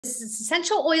This is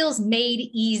essential oils made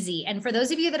easy. And for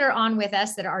those of you that are on with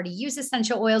us that already use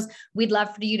essential oils, we'd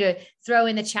love for you to throw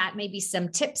in the chat maybe some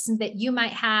tips that you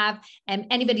might have. And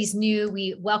anybody's new,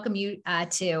 we welcome you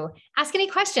to ask any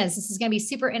questions. This is going to be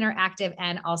super interactive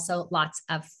and also lots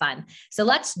of fun. So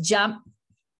let's jump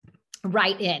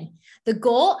right in. The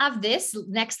goal of this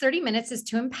next 30 minutes is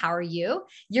to empower you.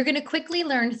 You're going to quickly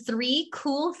learn 3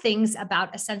 cool things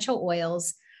about essential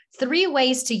oils, 3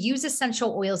 ways to use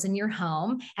essential oils in your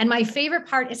home. And my favorite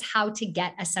part is how to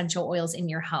get essential oils in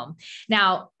your home.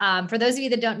 Now, for those of you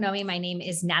that don't know me, my name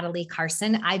is Natalie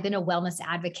Carson. I've been a wellness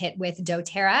advocate with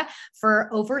doTERRA for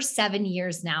over 7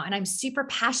 years now. And I'm super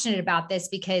passionate about this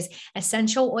because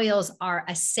essential oils are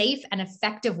a safe and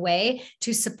effective way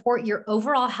to support your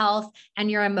overall health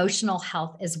and your emotional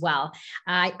health as well.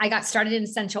 I got started in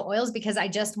essential oils because I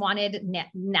just wanted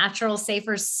natural,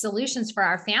 safer solutions for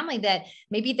our family that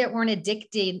maybe that weren't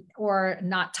addicted or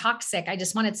not toxic. I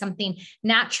just wanted something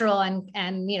natural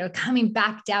and coming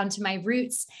back down to my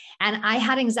roots. And I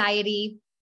had anxiety.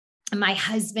 My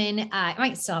husband, I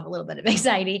might still have a little bit of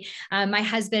anxiety. My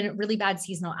husband, really bad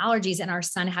seasonal allergies, and our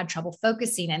son had trouble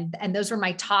focusing. And those were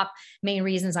my top main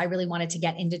reasons I really wanted to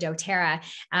get into doTERRA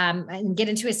and get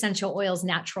into essential oils,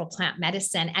 natural plant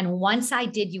medicine. And once I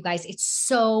did, you guys, it's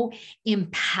so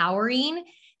empowering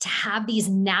to have these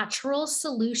natural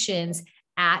solutions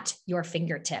at your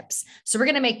fingertips. So we're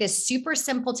going to make this super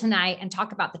simple tonight and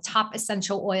talk about the top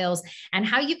essential oils and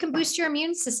how you can boost your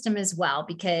immune system as well,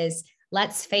 because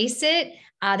let's face it,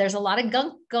 there's a lot of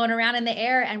gunk going around in the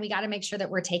air, and we got to make sure that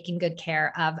we're taking good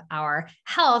care of our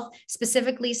health,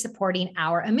 specifically supporting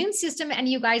our immune system. And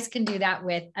you guys can do that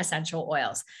with essential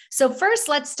oils. So first,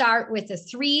 let's start with the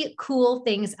 3 cool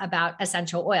things about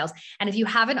essential oils. And if you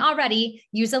haven't already,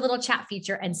 use a little chat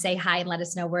feature and say hi and let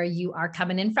us know where you are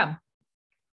coming in from.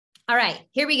 All right,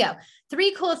 here we go.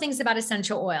 3 cool things about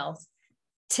essential oils.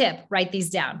 Tip, write these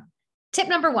down. Tip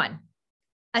number 1,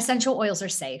 essential oils are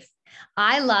safe.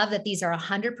 I love that these are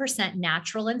 100%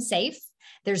 natural and safe.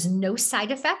 There's no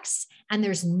side effects and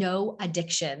there's no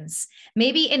addictions.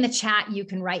 Maybe in the chat, you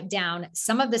can write down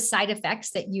some of the side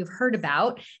effects that you've heard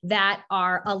about that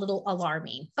are a little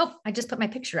alarming. Oh, I just put my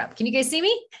picture up. Can you guys see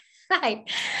me? Hi.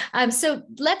 So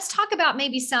let's talk about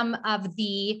maybe some of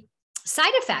the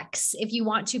side effects. If you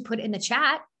want to put in the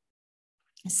chat,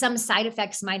 some side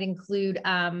effects might include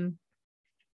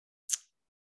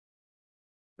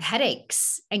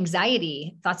headaches,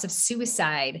 anxiety, thoughts of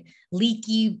suicide,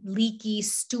 leaky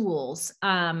stools.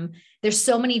 There's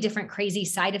so many different crazy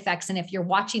side effects. And if you're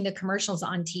watching the commercials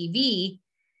on TV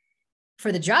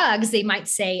for the drugs, they might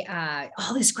say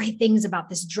all these great things about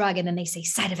this drug. And then they say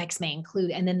side effects may include,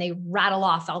 and then they rattle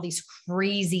off all these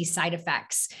crazy side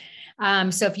effects.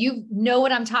 So if you know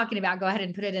what I'm talking about, go ahead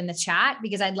and put it in the chat,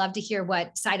 because I'd love to hear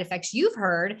what side effects you've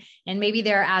heard. And maybe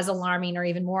they're as alarming or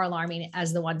even more alarming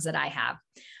as the ones that I have.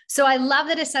 So I love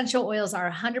that essential oils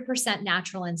are 100%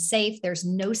 natural and safe. There's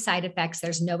no side effects.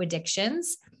 There's no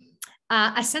addictions.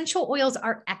 Essential oils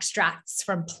are extracts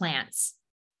from plants.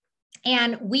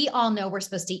 And we all know we're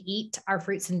supposed to eat our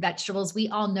fruits and vegetables. We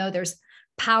all know there's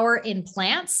power in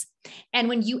plants. And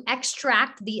when you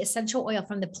extract the essential oil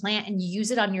from the plant and you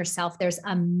use it on yourself, there's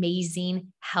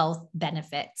amazing health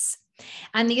benefits.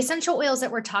 And the essential oils that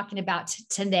we're talking about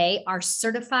today are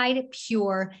certified,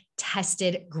 pure,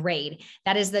 tested grade.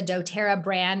 That is the doTERRA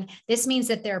brand. This means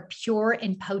that they're pure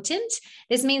and potent.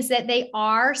 This means that they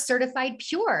are certified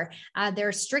pure.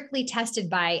 They're strictly tested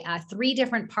by 3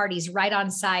 different parties right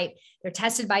on site. They're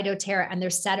tested by doTERRA and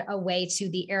they're sent away to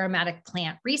the Aromatic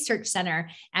Plant Research Center.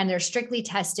 And they're strictly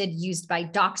tested, used by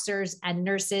doctors and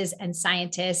nurses and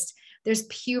scientists. There's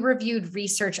peer-reviewed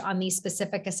research on these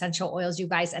specific essential oils, you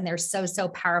guys, and they're so, so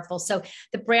powerful. So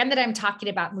the brand that I'm talking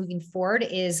about moving forward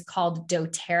is called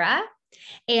doTERRA.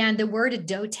 And the word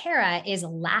doTERRA is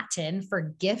Latin for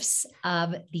gifts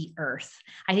of the earth.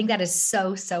 I think that is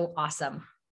so, so awesome.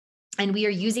 And we are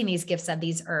using these gifts of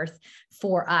these earth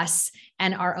for us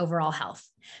and our overall health.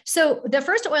 So the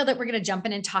first oil that we're going to jump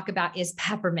in and talk about is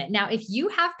peppermint. Now, if you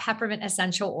have peppermint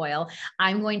essential oil,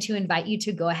 I'm going to invite you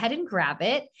to go ahead and grab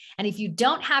it. And if you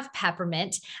don't have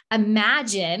peppermint,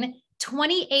 imagine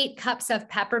 28 cups of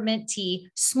peppermint tea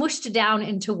smooshed down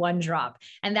into 1 drop.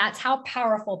 And that's how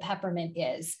powerful peppermint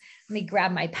is. Let me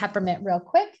grab my peppermint real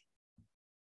quick.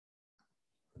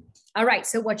 All right.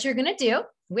 So what you're going to do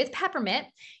with peppermint,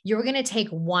 you're going to take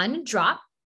 1 drop,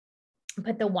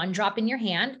 put the 1 drop in your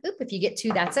hand. Oop, if you get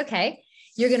 2, that's okay.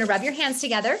 You're going to rub your hands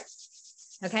together.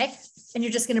 Okay. And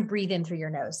you're just going to breathe in through your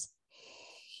nose.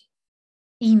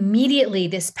 immediately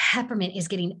this peppermint is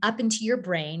getting up into your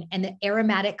brain and the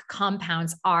aromatic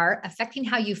compounds are affecting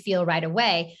how you feel right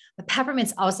away. But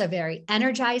peppermint's also very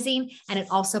energizing and it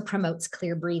also promotes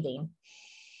clear breathing.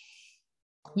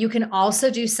 You can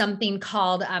also do something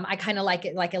called, I kind of like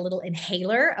it like a little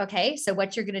inhaler. Okay. So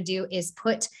what you're going to do is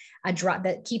put a drop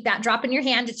keep that drop in your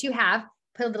hand that you have,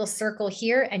 put a little circle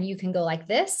here and you can go like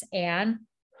this and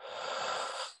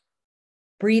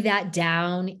breathe that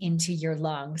down into your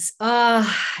lungs.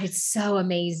 Oh, it's so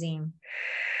amazing.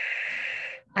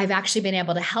 I've actually been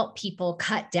able to help people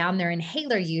cut down their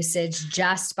inhaler usage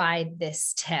just by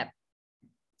this tip.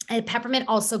 And peppermint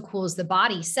also cools the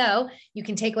body. So you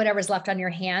can take whatever's left on your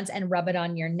hands and rub it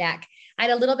on your neck. I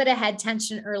had a little bit of head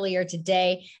tension earlier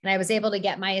today, and I was able to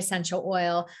get my essential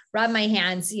oil, rub my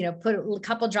hands, put a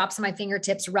couple drops on my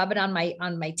fingertips, rub it on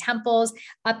my temples,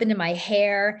 up into my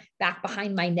hair, back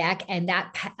behind my neck. And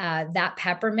that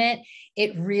peppermint,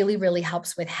 it really, really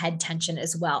helps with head tension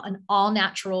as well. An all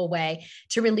natural way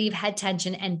to relieve head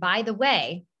tension. And by the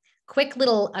way, a quick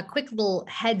little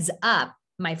heads up,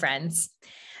 my friends,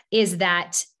 is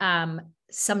that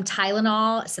some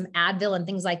Tylenol, some Advil and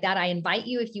things like that. I invite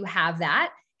you if you have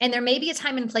that, and there may be a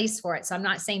time and place for it. So I'm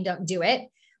not saying don't do it,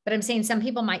 but I'm saying some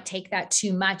people might take that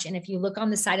too much. And if you look on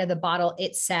the side of the bottle,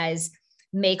 it says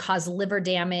may cause liver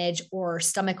damage or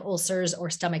stomach ulcers or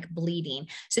stomach bleeding.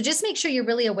 So just make sure you're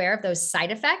really aware of those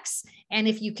side effects. And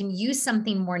if you can use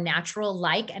something more natural,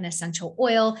 like an essential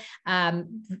oil,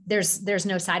 there's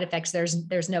no side effects.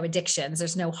 There's no addictions.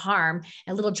 There's no harm.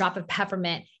 A little drop of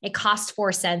peppermint, it costs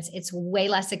 4 cents. It's way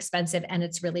less expensive. And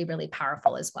it's really, really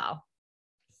powerful as well.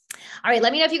 All right.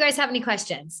 Let me know if you guys have any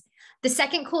questions. The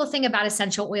second cool thing about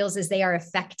essential oils is they are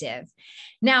effective.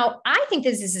 Now, I think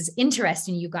this is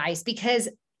interesting, you guys, because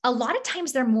a lot of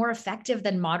times they're more effective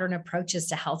than modern approaches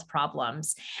to health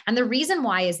problems. And the reason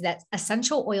why is that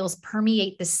essential oils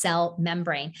permeate the cell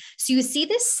membrane. So you see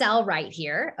this cell right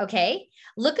here, okay?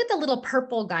 Look at the little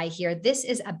purple guy here. This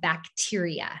is a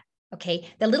bacteria. Okay,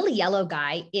 the little yellow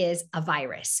guy is a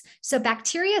virus. So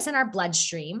bacteria is in our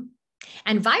bloodstream.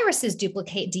 And viruses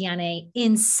duplicate DNA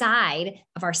inside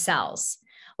of our cells.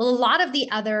 Well, a lot of the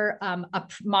other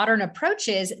modern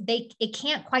approaches, it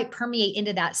can't quite permeate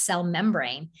into that cell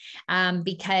membrane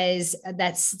because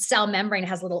that cell membrane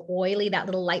has a little oily, that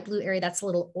little light blue area, that's a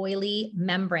little oily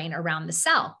membrane around the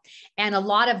cell. And a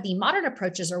lot of the modern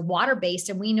approaches are water-based,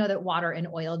 and we know that water and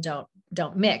oil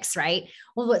don't mix, right?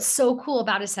 Well, what's so cool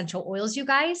about essential oils, you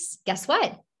guys, guess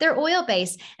what? They're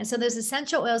oil-based. And so those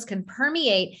essential oils can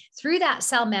permeate through that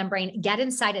cell membrane, get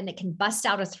inside, and it can bust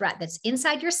out a threat that's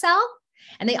inside your cell.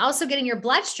 And they also get in your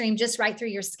bloodstream just right through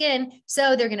your skin.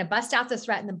 So they're going to bust out the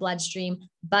threat in the bloodstream,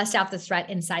 bust out the threat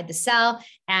inside the cell.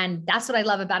 And that's what I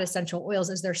love about essential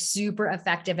oils is they're super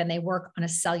effective and they work on a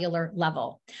cellular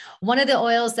level. One of the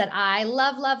oils that I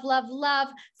love, love, love, love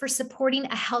for supporting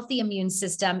a healthy immune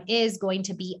system is going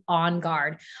to be On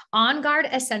Guard. On Guard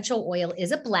essential oil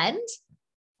is a blend.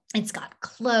 It's got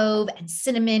clove and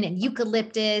cinnamon and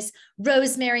eucalyptus,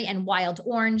 rosemary and wild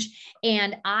orange.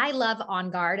 And I love On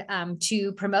Guard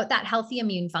to promote that healthy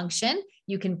immune function.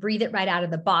 You can breathe it right out of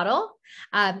the bottle.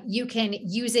 You can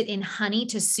use it in honey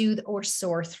to soothe or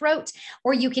sore throat,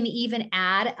 or you can even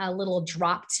add a little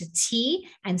drop to tea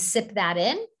and sip that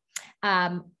in.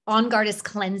 On Guard is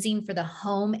cleansing for the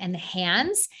home and the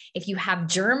hands. If you have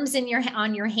germs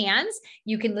on your hands,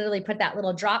 you can literally put that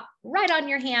little drop right on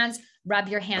your hands, rub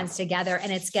your hands together,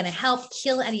 and it's going to help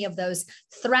kill any of those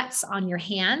threats on your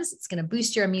hands. It's going to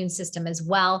boost your immune system as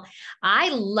well. I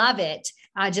love it.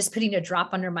 Just putting a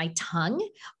drop under my tongue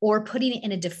or putting it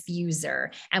in a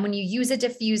diffuser. And when you use a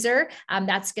diffuser,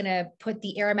 that's going to put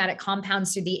the aromatic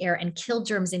compounds through the air and kill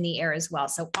germs in the air as well.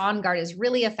 So On Guard is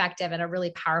really effective and a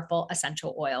really powerful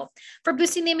essential oil for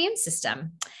boosting the immune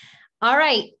system. All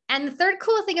right. And the third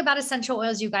cool thing about essential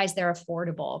oils, you guys, they're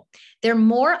affordable. They're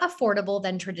more affordable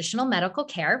than traditional medical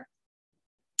care.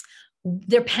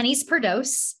 They're pennies per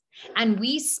dose. And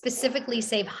we specifically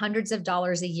save hundreds of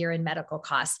dollars a year in medical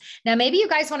costs. Now, maybe you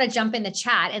guys want to jump in the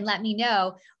chat and let me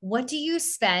know, what do you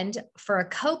spend for a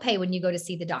copay when you go to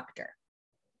see the doctor?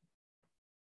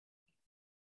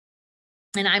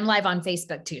 And I'm live on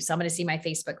Facebook too. So I'm going to see my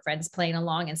Facebook friends playing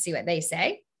along and see what they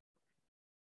say.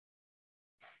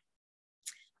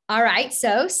 All right.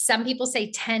 So some people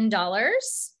say $10,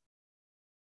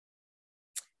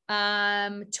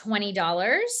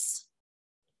 $20.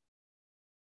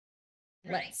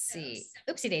 Let's see.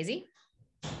 Oopsie daisy.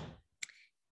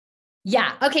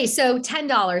 Yeah. Okay. So $10,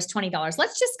 $20.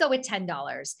 Let's just go with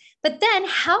 $10. But then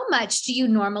how much do you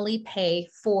normally pay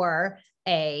for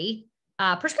a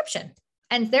prescription?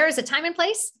 And there is a time and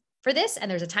place for this, and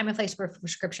there's a time and place for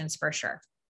prescriptions for sure.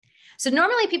 So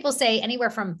normally people say anywhere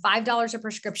from $5 a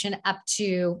prescription up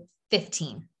to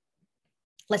 15.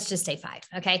 Let's just say 5.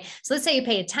 Okay. So let's say you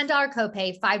pay a $10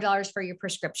 copay, $5 for your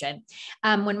prescription.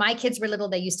 When my kids were little,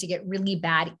 they used to get really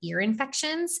bad ear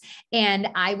infections. And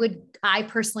I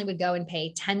personally would go and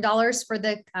pay $10 for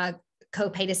the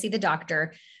copay to see the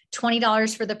doctor,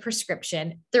 $20 for the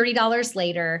prescription, $30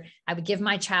 later, I would give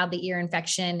my child the ear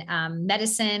infection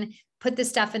medicine, put the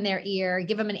stuff in their ear,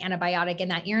 give them an antibiotic,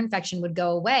 and that ear infection would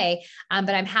go away.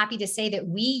 But I'm happy to say that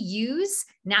we use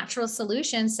natural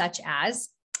solutions such as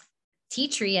tea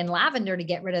tree and lavender to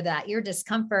get rid of that ear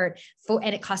discomfort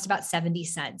and it cost about 70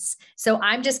 cents. So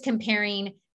I'm just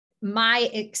comparing my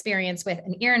experience with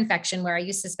an ear infection where I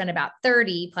used to spend about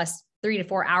 30 plus 3 to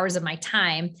 4 hours of my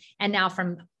time. And now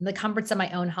from the comforts of my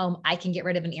own home, I can get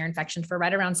rid of an ear infection for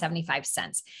right around 75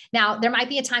 cents. Now, there might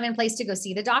be a time and place to go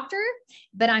see the doctor,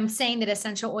 but I'm saying that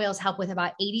essential oils help with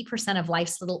about 80% of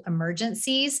life's little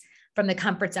emergencies from the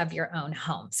comforts of your own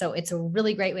home. So it's a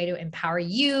really great way to empower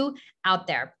you out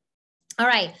there. All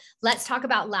right, let's talk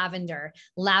about lavender.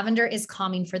 Lavender is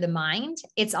calming for the mind.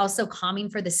 It's also calming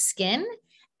for the skin,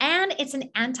 and it's an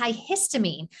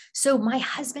antihistamine. So my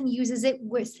husband uses it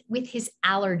with his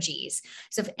allergies.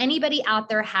 So if anybody out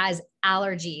there has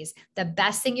allergies, the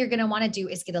best thing you're going to want to do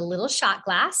is get a little shot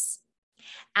glass,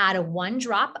 add 1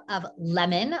 drop of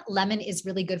lemon. Lemon is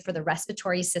really good for the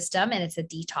respiratory system, and it's a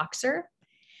detoxer.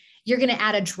 You're going to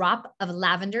add a drop of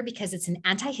lavender because it's an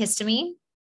antihistamine.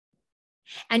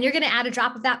 And you're going to add a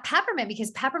drop of that peppermint because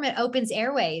peppermint opens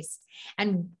airways.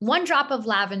 And 1 drop of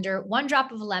lavender, 1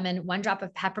 drop of lemon, 1 drop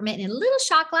of peppermint in a little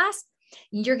shot glass.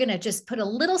 You're going to just put a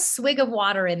little swig of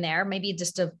water in there, maybe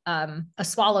just a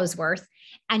swallow's worth.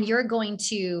 And you're going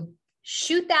to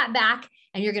shoot that back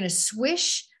and you're going to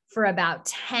swish for about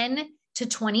 10 to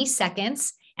 20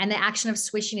 seconds. And the action of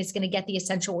swishing is going to get the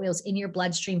essential oils in your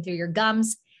bloodstream through your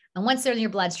gums. And once they're in your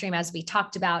bloodstream, as we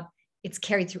talked about, it's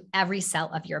carried through every cell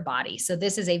of your body. So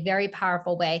this is a very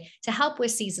powerful way to help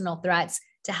with seasonal threats,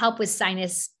 to help with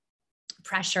sinus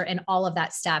pressure and all of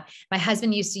that stuff. My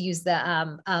husband used to use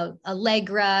the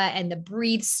Allegra and the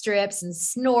breathe strips and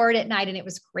snored at night, and it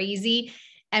was crazy.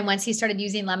 And once he started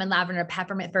using lemon, lavender,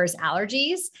 peppermint for his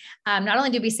allergies, not only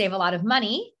did we save a lot of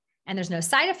money, and there's no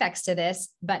side effects to this,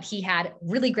 but he had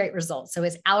really great results. So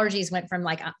his allergies went from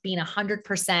like being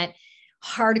 100%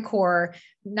 hardcore,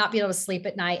 not being able to sleep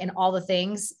at night and all the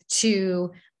things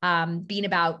to being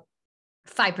about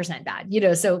 5%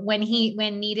 bad, so when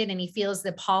needed and he feels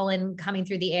the pollen coming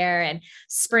through the air and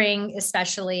spring,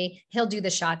 especially, he'll do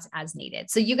the shots as needed.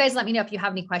 So you guys let me know if you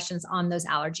have any questions on those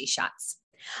allergy shots.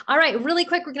 All right, really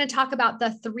quick, we're going to talk about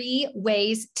the 3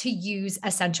 ways to use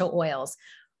essential oils.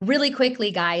 Really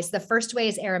quickly, guys, the first way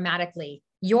is aromatically.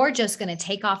 You're just going to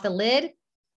take off the lid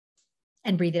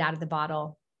and breathe it out of the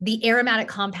bottle. The aromatic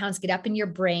compounds get up in your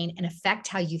brain and affect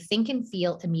how you think and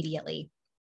feel immediately.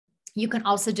 You can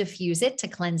also diffuse it to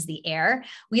cleanse the air.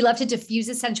 We love to diffuse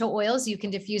essential oils. You can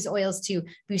diffuse oils to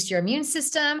boost your immune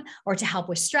system or to help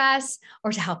with stress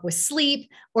or to help with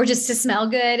sleep or just to smell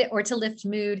good or to lift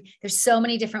mood. There's so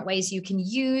many different ways you can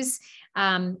use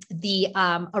the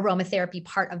aromatherapy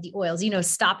part of the oils.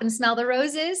 Stop and smell the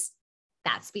roses.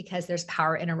 That's because there's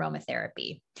power in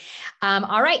aromatherapy.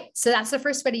 All right. So that's the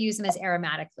first way to use them is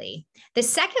aromatically. The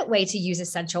second way to use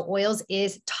essential oils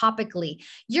is topically.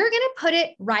 You're going to put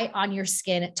it right on your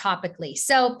skin topically.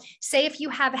 So say if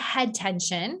you have head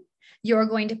tension, you're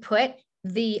going to put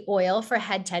the oil for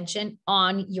head tension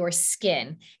on your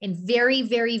skin in very,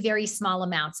 very, very small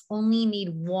amounts. Only need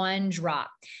 1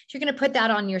 drop. You're going to put that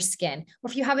on your skin.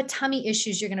 Or if you have a tummy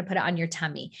issues, you're going to put it on your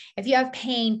tummy. If you have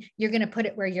pain, you're going to put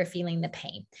it where you're feeling the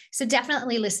pain. So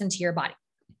definitely listen to your body.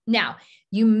 Now,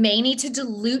 you may need to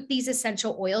dilute these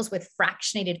essential oils with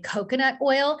fractionated coconut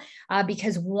oil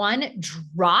because 1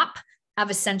 drop of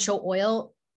essential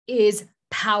oil is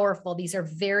powerful. These are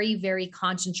very, very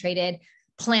concentrated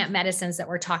plant medicines that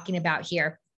we're talking about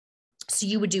here. So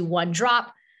you would do 1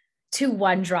 drop to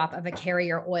 1 drop of a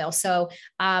carrier oil. So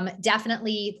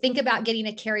definitely think about getting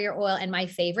a carrier oil. And my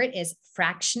favorite is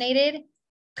fractionated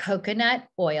coconut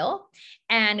oil.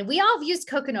 And we all have used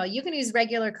coconut oil. You can use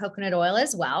regular coconut oil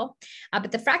as well. But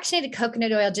the fractionated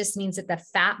coconut oil just means that the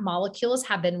fat molecules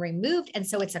have been removed. And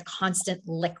so it's a constant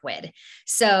liquid.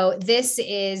 So this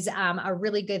is a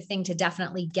really good thing to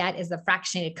definitely get is the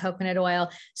fractionated coconut oil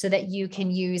so that you can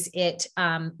use it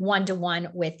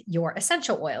 1-to-1 with your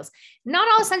essential oils. Not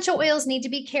all essential oils need to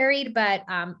be carried, but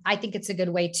I think it's a good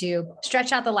way to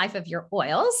stretch out the life of your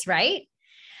oils, right?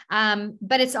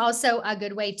 But it's also a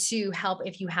good way to help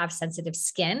if you have sensitive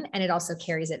skin, and it also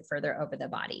carries it further over the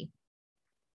body.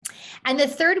 And the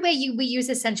third way we use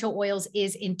essential oils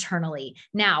is internally.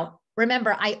 Now,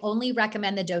 Remember, I only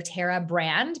recommend the doTERRA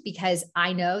brand because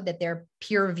I know that they're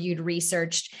peer-reviewed,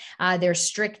 researched, they're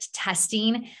strict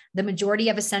testing. The majority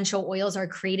of essential oils are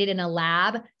created in a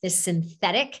lab, this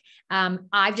synthetic.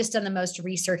 I've just done the most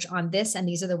research on this, and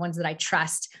these are the ones that I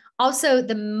trust. Also,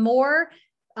 the more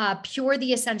pure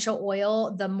the essential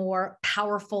oil, the more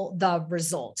powerful the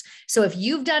result. So if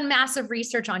you've done massive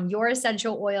research on your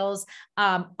essential oils,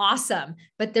 awesome,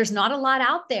 but there's not a lot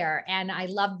out there. And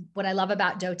what I love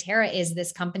about doTERRA is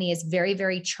this company is very,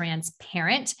 very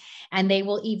transparent, and they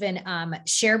will even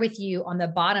share with you on the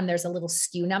bottom, there's a little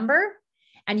SKU number.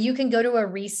 And you can go to a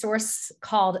resource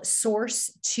called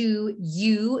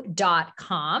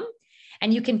source2u.com.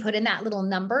 And you can put in that little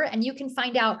number and you can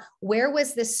find out where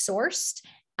was this sourced,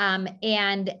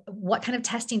 and what kind of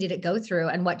testing did it go through,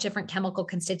 and what different chemical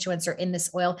constituents are in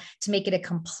this oil to make it a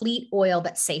complete oil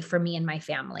that's safe for me and my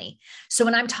family. So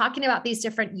when I'm talking about these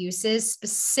different uses,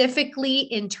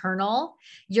 specifically internal,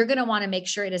 you're going to want to make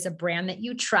sure it is a brand that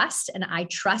you trust. And I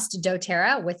trust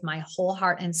doTERRA with my whole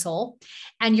heart and soul.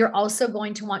 And you're also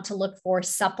going to want to look for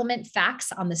supplement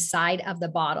facts on the side of the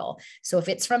bottle. So if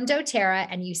it's from doTERRA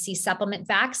and you see supplement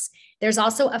facts, there's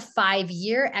also a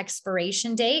 5-year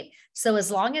expiration date. So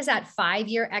as long as that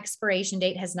 5-year expiration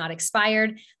date has not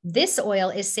expired, this oil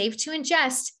is safe to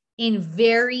ingest in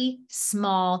very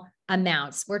small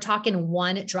amounts. We're talking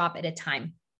 1 drop at a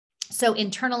time. So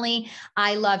internally,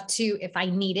 I love to, if I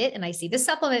need it and I see the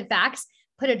supplement facts,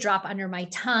 put a drop under my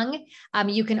tongue.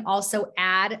 You can also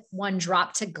add 1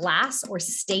 drop to glass or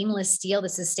stainless steel.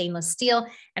 This is stainless steel.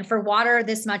 And for water,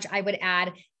 this much, I would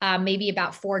add maybe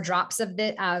about 4 drops of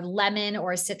the lemon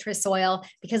or a citrus oil,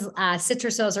 because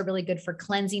citrus oils are really good for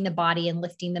cleansing the body and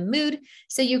lifting the mood.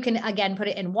 So you can, again, put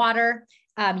it in water.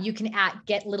 You can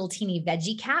get little teeny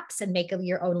veggie caps and make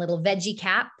your own little veggie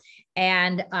cap.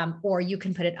 And, or you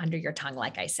can put it under your tongue,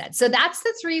 like I said. So that's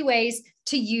the 3 ways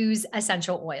to use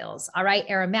essential oils. All right.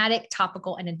 Aromatic,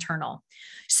 topical, and internal.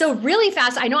 So really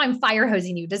fast, I know I'm fire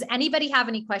hosing you. Does anybody have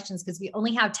any questions? Because we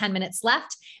only have 10 minutes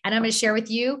left, and I'm going to share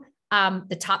with you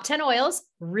the top 10 oils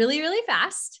really, really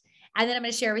fast. And then I'm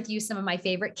going to share with you some of my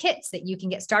favorite kits that you can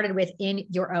get started with in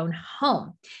your own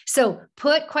home. So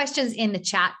put questions in the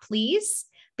chat, please,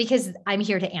 because I'm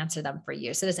here to answer them for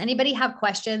you. So does anybody have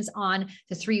questions on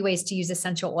the 3 ways to use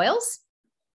essential oils?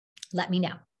 Let me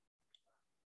know.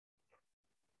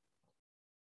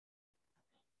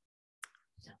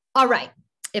 All right.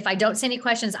 If I don't see any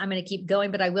questions, I'm going to keep going,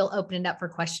 but I will open it up for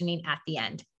questioning at the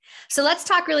end. So let's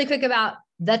talk really quick about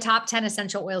the top 10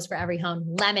 essential oils for every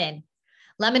home. Lemon.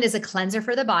 Lemon is a cleanser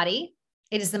for the body.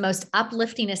 It is the most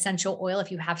uplifting essential oil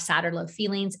if you have sad or low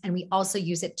feelings, and we also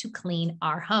use it to clean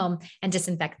our home and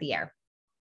disinfect the air.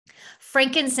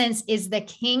 Frankincense is the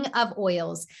king of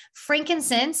oils.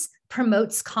 Frankincense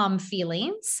promotes calm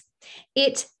feelings.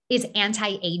 It is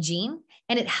anti-aging,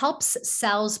 and it helps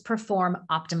cells perform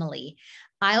optimally.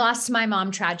 I lost my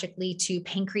mom tragically to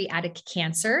pancreatic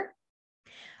cancer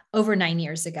over 9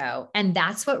 years ago. And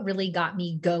that's what really got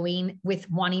me going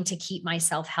with wanting to keep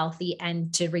myself healthy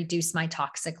and to reduce my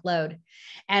toxic load.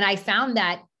 And I found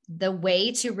that the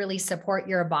way to really support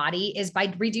your body is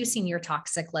by reducing your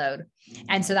toxic load.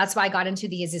 And so that's why I got into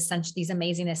these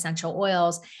amazing essential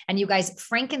oils. And you guys,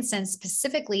 frankincense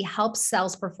specifically helps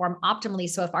cells perform optimally.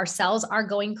 So if our cells are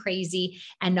going crazy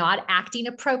and not acting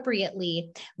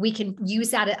appropriately, we can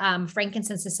use that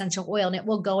frankincense essential oil, and it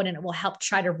will go in and it will help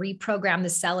try to reprogram the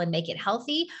cell and make it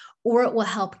healthy, or it will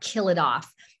help kill it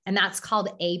off. And that's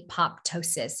called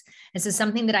apoptosis. This is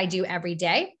something that I do every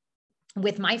day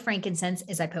with my frankincense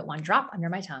is I put 1 drop under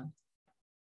my tongue.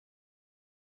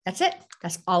 That's it.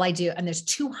 That's all I do. And there's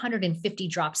 250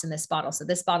 drops in this bottle. So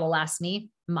this bottle lasts me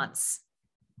months.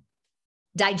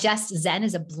 Digest Zen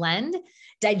is a blend.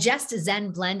 Digest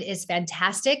Zen blend is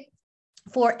fantastic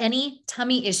for any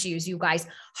tummy issues, you guys.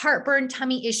 Heartburn,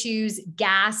 tummy issues,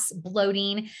 gas,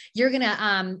 bloating. You're going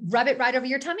to rub it right over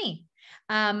your tummy.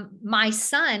 My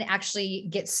son actually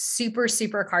gets super,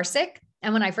 super car sick.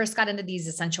 And when I first got into these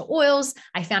essential oils,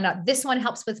 I found out this one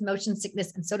helps with motion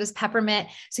sickness, and so does peppermint.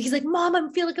 So he's like, Mom, I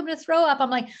feel like I'm going to throw up.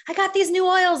 I'm like, I got these new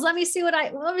oils. Let me see what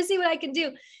I can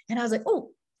do. And I was like,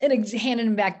 oh, and I handed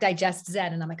him back Digest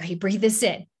Zen. And I'm like, hey, breathe this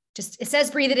in. It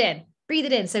says, breathe it in, breathe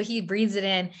it in. So he breathes it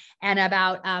in. And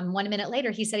about 1 minute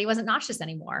later, he said he wasn't nauseous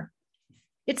anymore.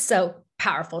 It's so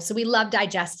powerful. So we love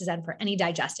Digest Zen for any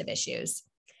digestive issues.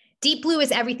 Deep Blue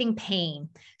is everything pain,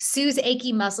 soothes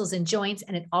achy muscles and joints,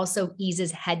 and it also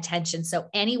eases head tension. So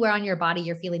anywhere on your body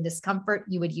you're feeling discomfort,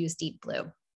 you would use Deep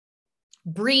Blue.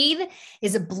 Breathe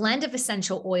is a blend of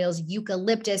essential oils,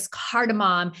 eucalyptus,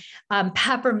 cardamom,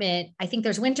 peppermint. I think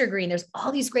there's wintergreen. There's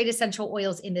all these great essential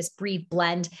oils in this Breathe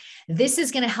blend. This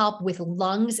is going to help with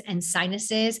lungs and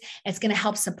sinuses. It's going to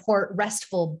help support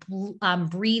restful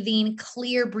breathing,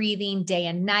 clear breathing day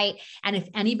and night. And if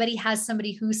anybody has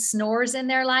somebody who snores in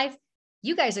their life,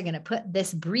 you guys are going to put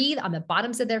this Breathe on the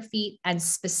bottoms of their feet and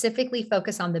specifically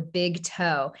focus on the big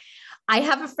toe. I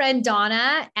have a friend,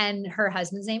 Donna, and her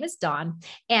husband's name is Don,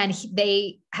 and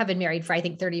they have been married for, I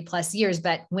think, 30 plus years.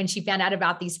 But when she found out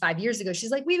about these 5 years ago, she's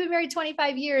like, we've been married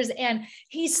 25 years and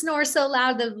he snores so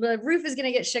loud, the roof is going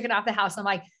to get shaken off the house. I'm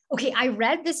like, okay, I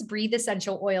read this Breathe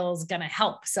essential oil is going to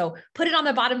help. So put it on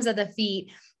the bottoms of the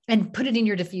feet and put it in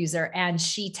your diffuser. And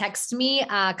she texted me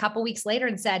a couple weeks later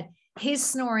and said, his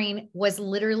snoring was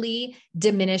literally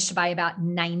diminished by about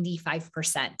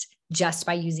 95% just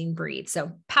by using Breathe.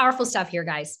 So powerful stuff here,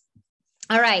 guys.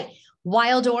 All right.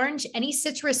 Wild orange, any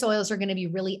citrus oils are going to be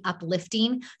really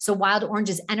uplifting. So wild orange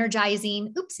is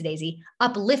energizing, oopsie daisy,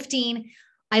 uplifting.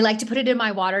 I like to put it in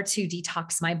my water to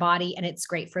detox my body, and it's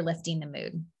great for lifting the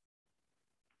mood.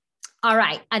 All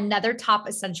right. Another top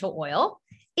essential oil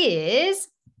is,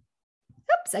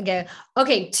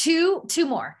 okay, two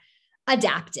more.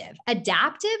 Adaptive.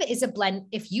 Adaptive is a blend.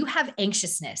 If you have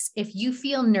anxiousness, if you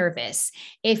feel nervous,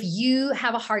 if you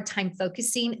have a hard time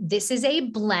focusing, this is a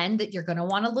blend that you're going to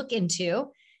want to look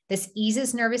into. This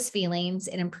eases nervous feelings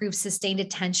and improves sustained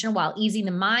attention while easing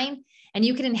the mind. And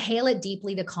you can inhale it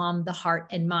deeply to calm the heart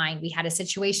and mind. We had a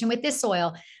situation with this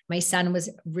oil. My son was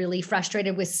really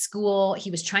frustrated with school.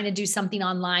 He was trying to do something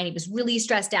online. He was really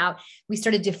stressed out. We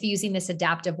started diffusing this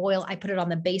adaptive oil. I put it on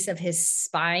the base of his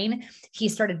spine. He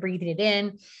started breathing it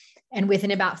in. And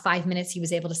within about 5 minutes, he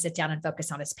was able to sit down and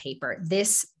focus on his paper.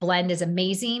 This blend is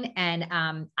amazing. And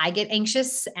I get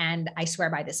anxious and I swear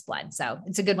by this blend. So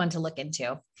it's a good one to look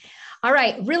into. All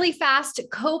right, really fast.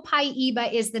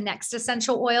 Copaiba is the next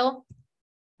essential oil.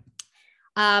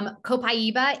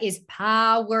 Copaiba is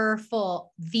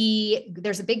powerful.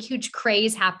 There's a big, huge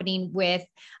craze happening with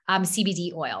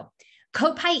CBD oil.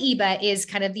 Copaiba is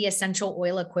kind of the essential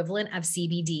oil equivalent of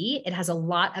CBD. It has a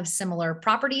lot of similar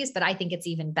properties, but I think it's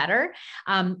even better.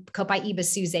 Copaiba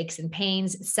soothes aches and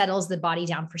pains, settles the body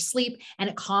down for sleep, and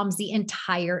it calms the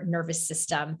entire nervous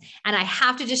system. And I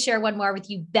have to just share one more with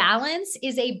you. Balance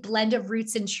is a blend of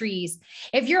roots and trees.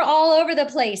 If you're all over the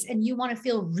place and you want to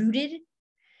feel rooted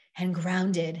and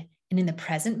grounded and in the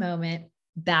present moment,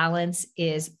 balance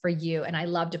is for you. And I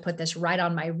love to put this right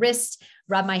on my wrist,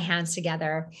 rub my hands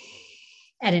together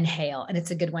and inhale. And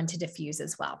it's a good one to diffuse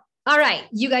as well. All right,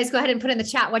 you guys go ahead and put in the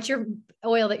chat, what's your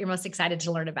oil that you're most excited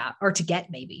to learn about or to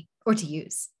get maybe, or to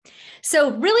use?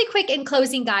 So really quick in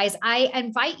closing, guys, I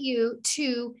invite you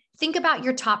to think about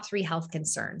your top 3 health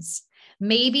concerns.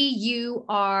 Maybe you're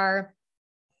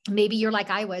like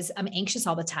I was, I'm anxious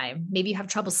all the time. Maybe you have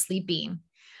trouble sleeping.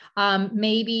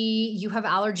 Maybe you have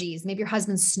allergies. Maybe your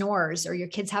husband snores or your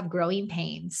kids have growing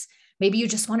pains. Maybe you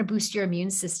just want to boost your immune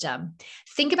system.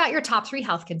 Think about your top 3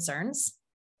 health concerns.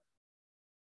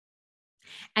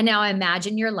 And now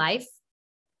imagine your life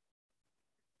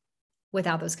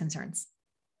without those concerns.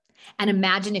 And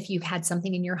imagine if you had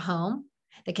something in your home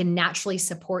that can naturally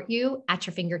support you at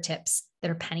your fingertips that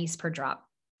are pennies per drop.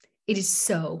 It is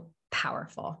so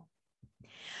powerful.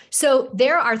 So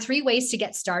there are 3 ways to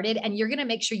get started, and you're going to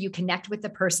make sure you connect with the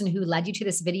person who led you to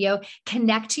this video,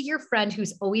 connect to your friend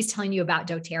who's always telling you about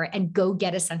doTERRA, and go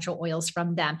get essential oils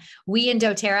from them. We in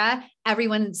doTERRA,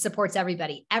 everyone supports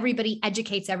everybody. Everybody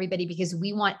educates everybody because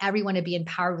we want everyone to be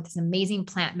empowered with this amazing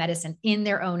plant medicine in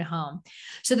their own home.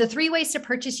 So the 3 ways to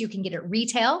purchase, you can get it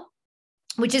retail,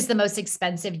 which is the most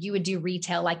expensive. You would do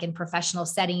retail like in professional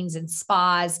settings and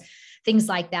spas, things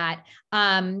like that.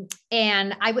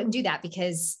 And I wouldn't do that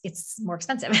because it's more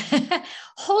expensive.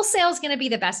 Wholesale is going to be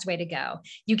the best way to go.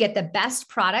 You get the best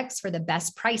products for the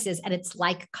best prices, and it's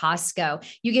like Costco.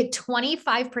 You get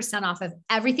 25% off of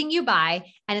everything you buy,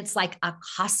 and it's like a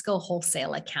Costco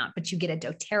wholesale account, but you get a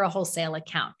doTERRA wholesale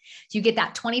account. So you get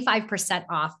that 25%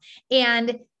 off.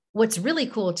 And what's really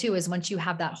cool too is once you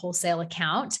have that wholesale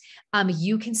account,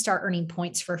 you can start earning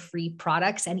points for free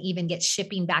products and even get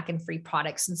shipping back and free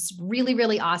products. And it's really,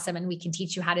 really awesome. And we can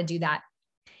teach you how to do that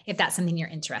if that's something you're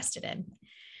interested in.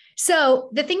 So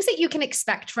the things that you can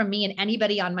expect from me and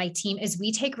anybody on my team is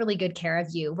we take really good care of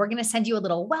you. We're going to send you a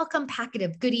little welcome packet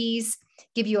of goodies,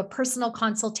 give you a personal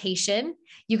consultation.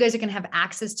 You guys are going to have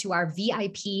access to our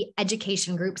VIP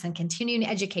education groups and continuing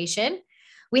education.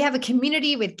 We have a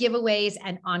community with giveaways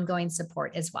and ongoing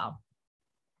support as well.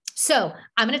 So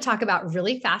I'm going to talk about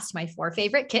really fast my 4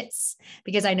 favorite kits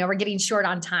because I know we're getting short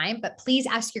on time, but please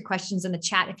ask your questions in the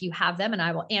chat if you have them and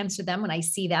I will answer them when I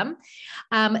see them.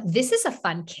 This is a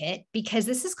fun kit because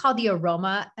this is called the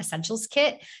Aroma Essentials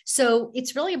Kit. So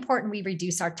it's really important we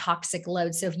reduce our toxic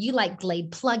load. So if you like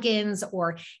Glade plugins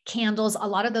or candles, a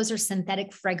lot of those are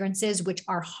synthetic fragrances, which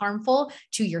are harmful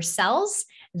to your cells.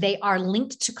 They are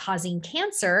linked to causing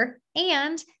cancer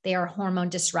and they are hormone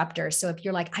disruptors. So if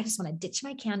you're like, I just want to ditch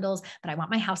my candles, but I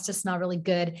want my house to smell really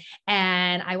good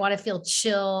and I want to feel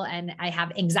chill and I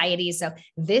have anxiety. So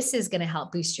this is going to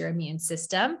help boost your immune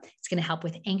system. It's going to help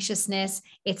with anxiousness.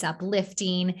 It's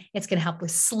uplifting. It's going to help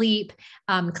with sleep,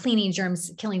 cleaning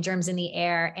germs, killing germs in the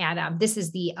air. And this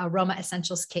is the Aroma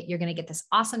Essentials Kit. You're going to get this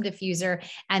awesome diffuser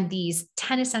and these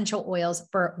 10 essential oils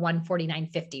for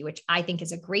 $149.50, which I think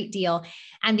is a great deal.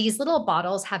 And these little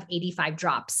bottles have 85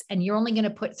 drops and you're only going to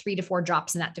put 3 to 4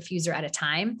 drops in that diffuser at a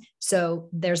time. So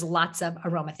there's lots of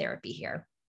aromatherapy here.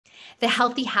 The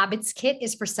Healthy Habits Kit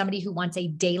is for somebody who wants a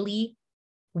daily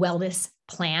wellness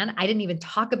plan. I didn't even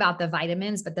talk about the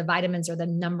vitamins, but the vitamins are the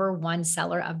 #1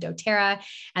 seller of doTERRA.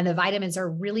 And the vitamins are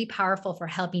really powerful for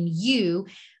helping you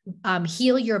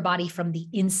heal your body from the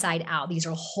inside out. These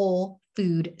are whole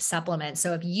food supplements.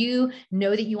 So if you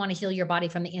know that you want to heal your body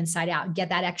from the inside out, get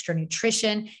that extra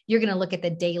nutrition, you're going to look at the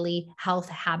Daily Health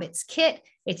Habits Kit.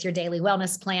 It's your daily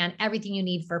wellness plan, everything you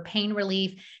need for pain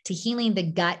relief, to healing the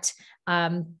gut,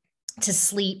 to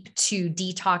sleep, to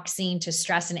detoxing, to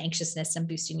stress and anxiousness, and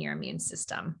boosting your immune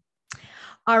system.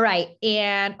 All right.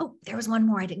 And there was one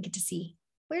more I didn't get to see.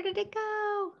 Where did it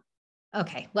go?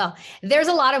 Okay, well, there's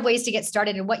a lot of ways to get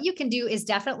started. And what you can do is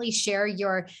definitely share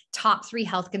your top 3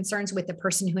 health concerns with the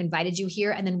person who invited you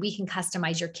here. And then we can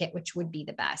customize your kit, which would be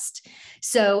the best.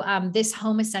 So this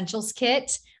Home Essentials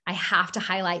Kit, I have to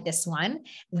highlight this one.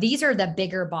 These are the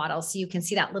bigger bottles. So you can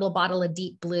see that little bottle of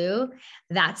deep blue.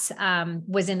 That's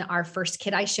was in our first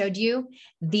kit I showed you.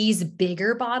 These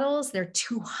bigger bottles, they're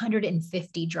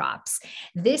 250 drops.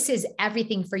 This is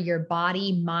everything for your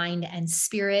body, mind, and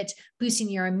spirit,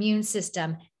 boosting your immune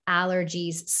system,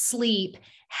 allergies, sleep,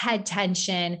 head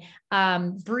tension,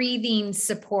 breathing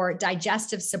support,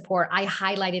 digestive support. I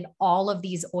highlighted all of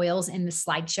these oils in the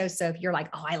slideshow. So if you're like,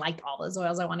 oh, I liked all those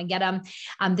oils, I want to get them.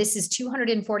 This is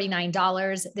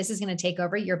 $249. This is going to take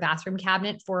over your bathroom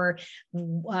cabinet for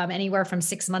anywhere from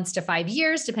 6 months to 5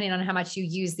 years, depending on how much you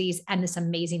use these, and this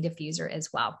amazing diffuser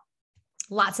as well.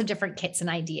 Lots of different kits and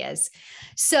ideas.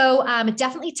 So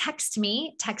definitely text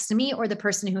me or the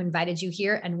person who invited you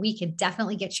here, and we can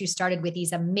definitely get you started with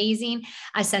these amazing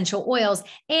essential oils.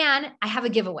 And I have a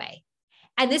giveaway.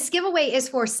 And this giveaway is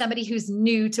for somebody who's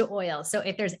new to oils. So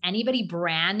if there's anybody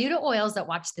brand new to oils that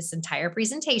watched this entire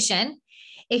presentation,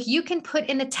 if you can put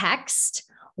in the text,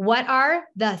 what are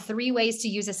the 3 ways to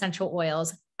use essential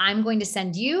oils, I'm going to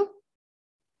send you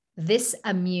this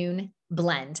immune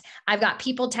blend. I've got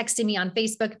people texting me on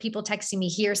Facebook, people texting me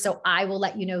here, so I will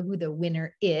let you know who the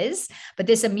winner is. But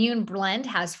this immune blend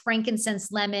has frankincense,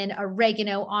 lemon,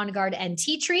 oregano, on guard, and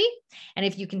tea tree. And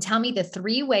if you can tell me the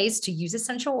 3 ways to use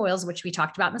essential oils, which we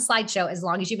talked about in the slideshow, as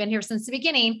long as you've been here since the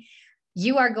beginning,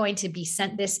 you are going to be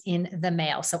sent this in the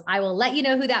mail. So I will let you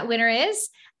know who that winner is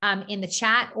in the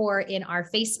chat or in our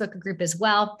Facebook group as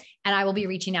well. And I will be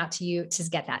reaching out to you to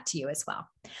get that to you as well.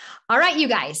 All right, you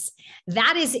guys,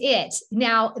 that is it.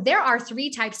 Now, there are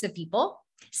 3 types of people.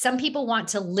 Some people want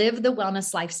to live the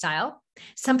wellness lifestyle.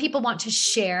 Some people want to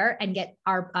share and get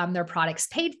their products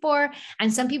paid for.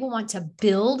 And some people want to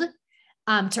build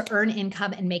to earn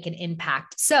income and make an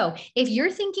impact. So if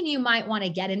you're thinking you might want to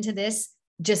get into this,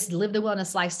 just live the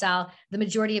wellness lifestyle, the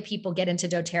majority of people get into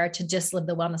doTERRA to just live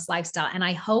the wellness lifestyle. And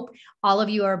I hope all of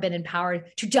you have been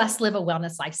empowered to just live a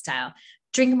wellness lifestyle.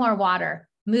 Drink more water,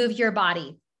 move your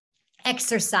body,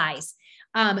 exercise,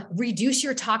 reduce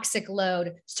your toxic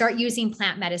load, start using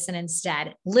plant medicine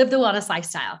instead, live the wellness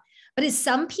lifestyle. But as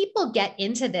some people get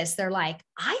into this, they're like,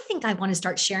 I think I want to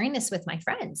start sharing this with my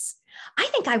friends. I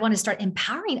think I want to start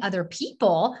empowering other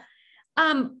people.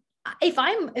 If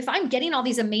I'm getting all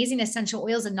these amazing essential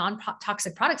oils and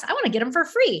non-toxic products, I want to get them for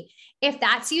free. If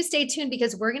that's you, stay tuned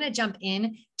because we're going to jump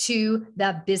in to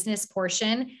the business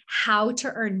portion, how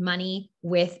to earn money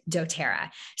with doTERRA.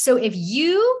 So if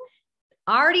you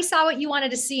already saw what you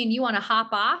wanted to see and you want to hop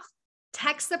off,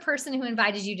 text the person who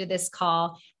invited you to this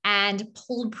call and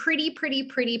pretty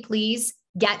please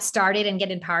get started and get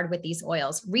empowered with these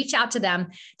oils. Reach out to them,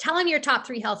 tell them your top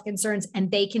 3 health concerns, and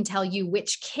they can tell you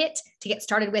which kit to get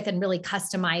started with and really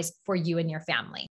customize for you and your family.